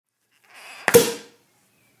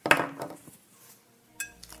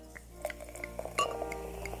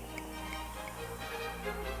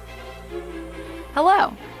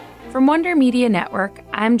Hello! From Wonder Media Network,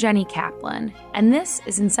 I'm Jenny Kaplan, and this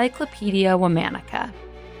is Encyclopedia Womanica.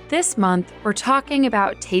 This month, we're talking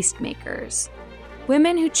about tastemakers,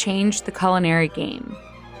 women who changed the culinary game.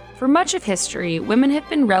 For much of history, women have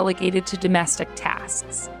been relegated to domestic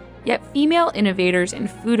tasks, yet female innovators in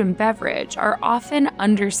food and beverage are often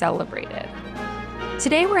under-celebrated.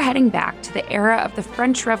 Today, we're heading back to the era of the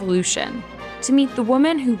French Revolution to meet the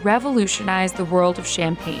woman who revolutionized the world of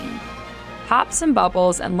champagne. Pop some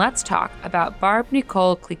bubbles and let's talk about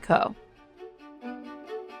Barbe-Nicole Clicquot.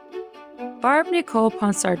 Barbe-Nicole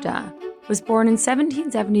Ponsardin was born in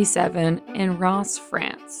 1777 in Reims,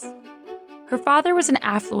 France. Her father was an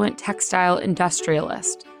affluent textile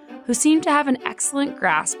industrialist who seemed to have an excellent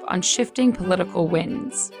grasp on shifting political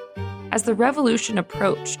winds. As the revolution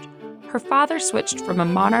approached, her father switched from a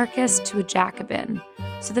monarchist to a Jacobin,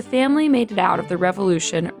 so the family made it out of the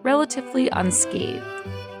revolution relatively unscathed.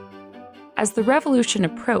 As the revolution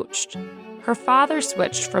approached, her father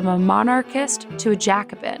switched from a monarchist to a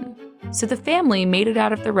Jacobin, so the family made it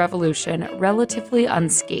out of the revolution relatively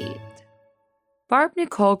unscathed.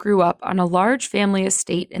 Barbe-Nicole grew up on a large family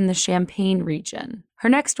estate in the Champagne region. Her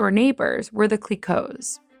next-door neighbors were the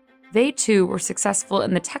Clicquots. They too were successful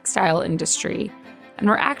in the textile industry and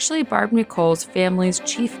were actually Barbe-Nicole's family's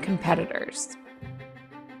chief competitors.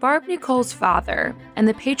 Barbe-Nicole's father and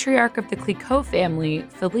the patriarch of the Clicquot family,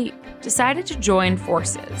 Philippe, decided to join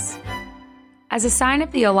forces. As a sign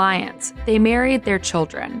of the alliance, they married their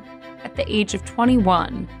children. At the age of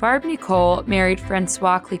 21, Barbe-Nicole married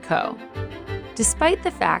François Clicquot. Despite the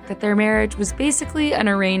fact that their marriage was basically an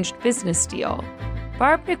arranged business deal,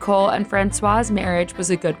 Barbe-Nicole and François' marriage was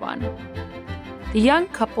a good one. The young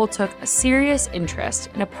couple took a serious interest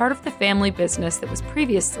in a part of the family business that was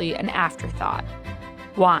previously an afterthought: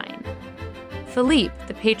 wine. Philippe,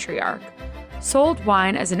 the patriarch, sold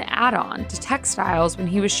wine as an add-on to textiles when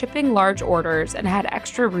he was shipping large orders and had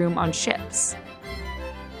extra room on ships.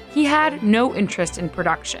 He had no interest in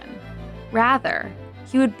production. Rather,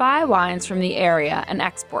 he would buy wines from the area and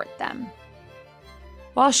export them.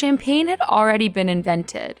 While champagne had already been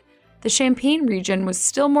invented, the Champagne region was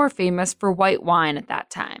still more famous for white wine at that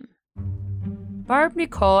time.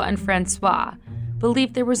 Barbe-Nicole and François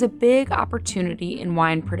believed there was a big opportunity in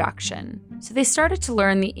wine production, so they started to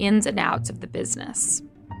learn the ins and outs of the business.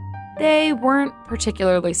 They weren't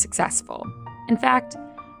particularly successful. In fact,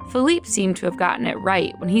 Philippe seemed to have gotten it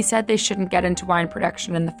right when he said they shouldn't get into wine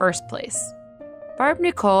production in the first place.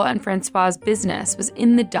 Barbe-Nicole and François' business was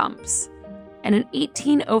in the dumps, and in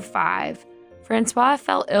 1805, François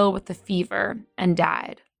fell ill with a fever and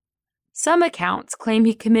died. Some accounts claim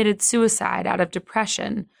he committed suicide out of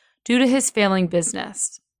depression due to his failing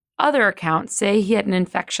business. Other accounts say he had an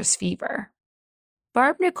infectious fever.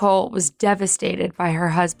 Barbe-Nicole was devastated by her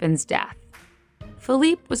husband's death.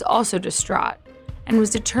 Philippe was also distraught and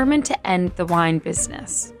was determined to end the wine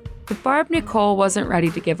business. But Barbe-Nicole wasn't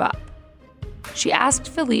ready to give up. She asked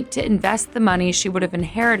Philippe to invest the money she would have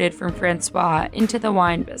inherited from François into the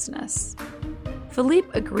wine business. Philippe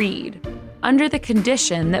agreed, under the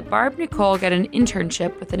condition that Barbe-Nicole get an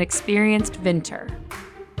internship with an experienced vintner.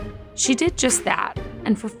 She did just that,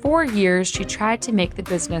 and for 4 years she tried to make the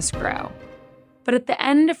business grow. But at the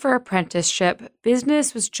end of her apprenticeship,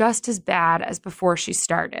 business was just as bad as before she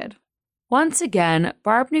started. Once again,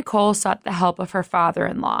 Barbe-Nicole sought the help of her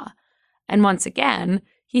father-in-law, and once again,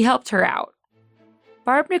 he helped her out.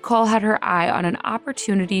 Barbe-Nicole had her eye on an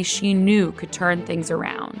opportunity she knew could turn things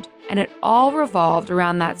around, and it all revolved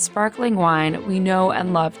around that sparkling wine we know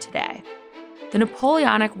and love today. The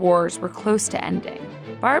Napoleonic Wars were close to ending.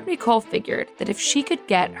 Barbe-Nicole figured that if she could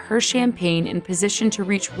get her champagne in position to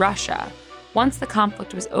reach Russia once the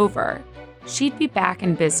conflict was over, she'd be back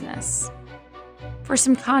in business. For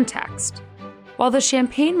some context, while the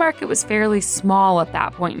champagne market was fairly small at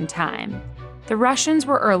that point in time, the Russians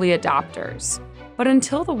were early adopters. But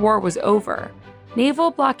until the war was over,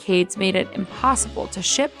 naval blockades made it impossible to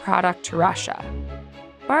ship product to Russia.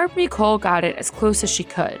 Barbe-Nicole got it as close as she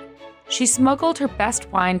could. She smuggled her best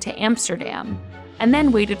wine to Amsterdam and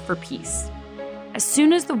then waited for peace. As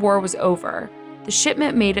soon as the war was over, the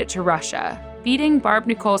shipment made it to Russia, beating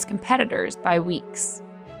Barbe-Nicole's competitors by weeks.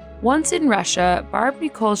 Once in Russia,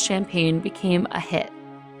 Barbe-Nicole's champagne became a hit.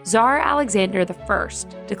 Tsar Alexander I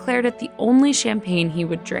declared it the only champagne he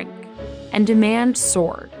would drink, and demand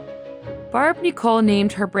soared. Barbe-Nicole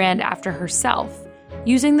named her brand after herself,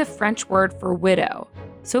 using the French word for widow,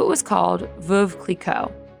 so it was called Veuve Clicquot.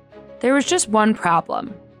 There was just one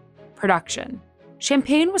problem: production.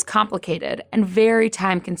 Champagne was complicated and very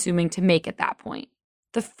time-consuming to make at that point.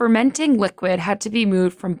 The fermenting liquid had to be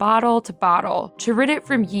moved from bottle to bottle to rid it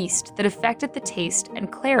from yeast that affected the taste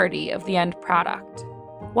and clarity of the end product.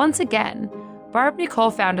 Once again,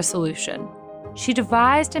 Barbe-Nicole found a solution. She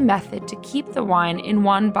devised a method to keep the wine in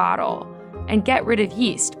one bottle and get rid of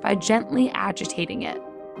yeast by gently agitating it.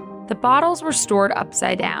 The bottles were stored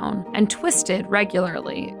upside down and twisted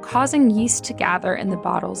regularly, causing yeast to gather in the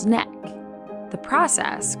bottle's neck. The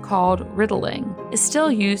process, called riddling, is still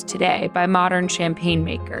used today by modern champagne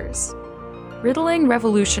makers. Riddling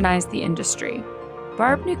revolutionized the industry.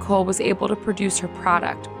 Barbe-Nicole was able to produce her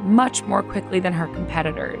product much more quickly than her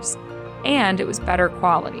competitors, and it was better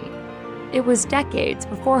quality. It was decades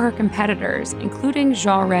before her competitors, including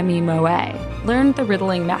Jean-Remy Moet, learned the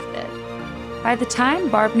riddling method. By the time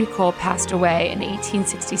Barbe-Nicole passed away in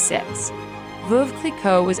 1866, Veuve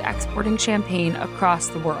Clicquot was exporting champagne across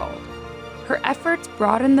the world. Her efforts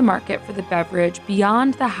broadened the market for the beverage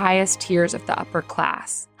beyond the highest tiers of the upper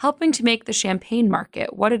class, helping to make the champagne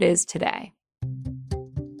market what it is today.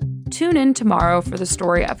 Tune in tomorrow for the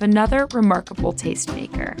story of another remarkable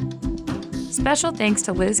tastemaker. Special thanks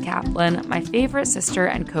to Liz Kaplan, my favorite sister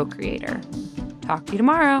and co-creator. Talk to you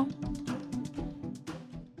tomorrow.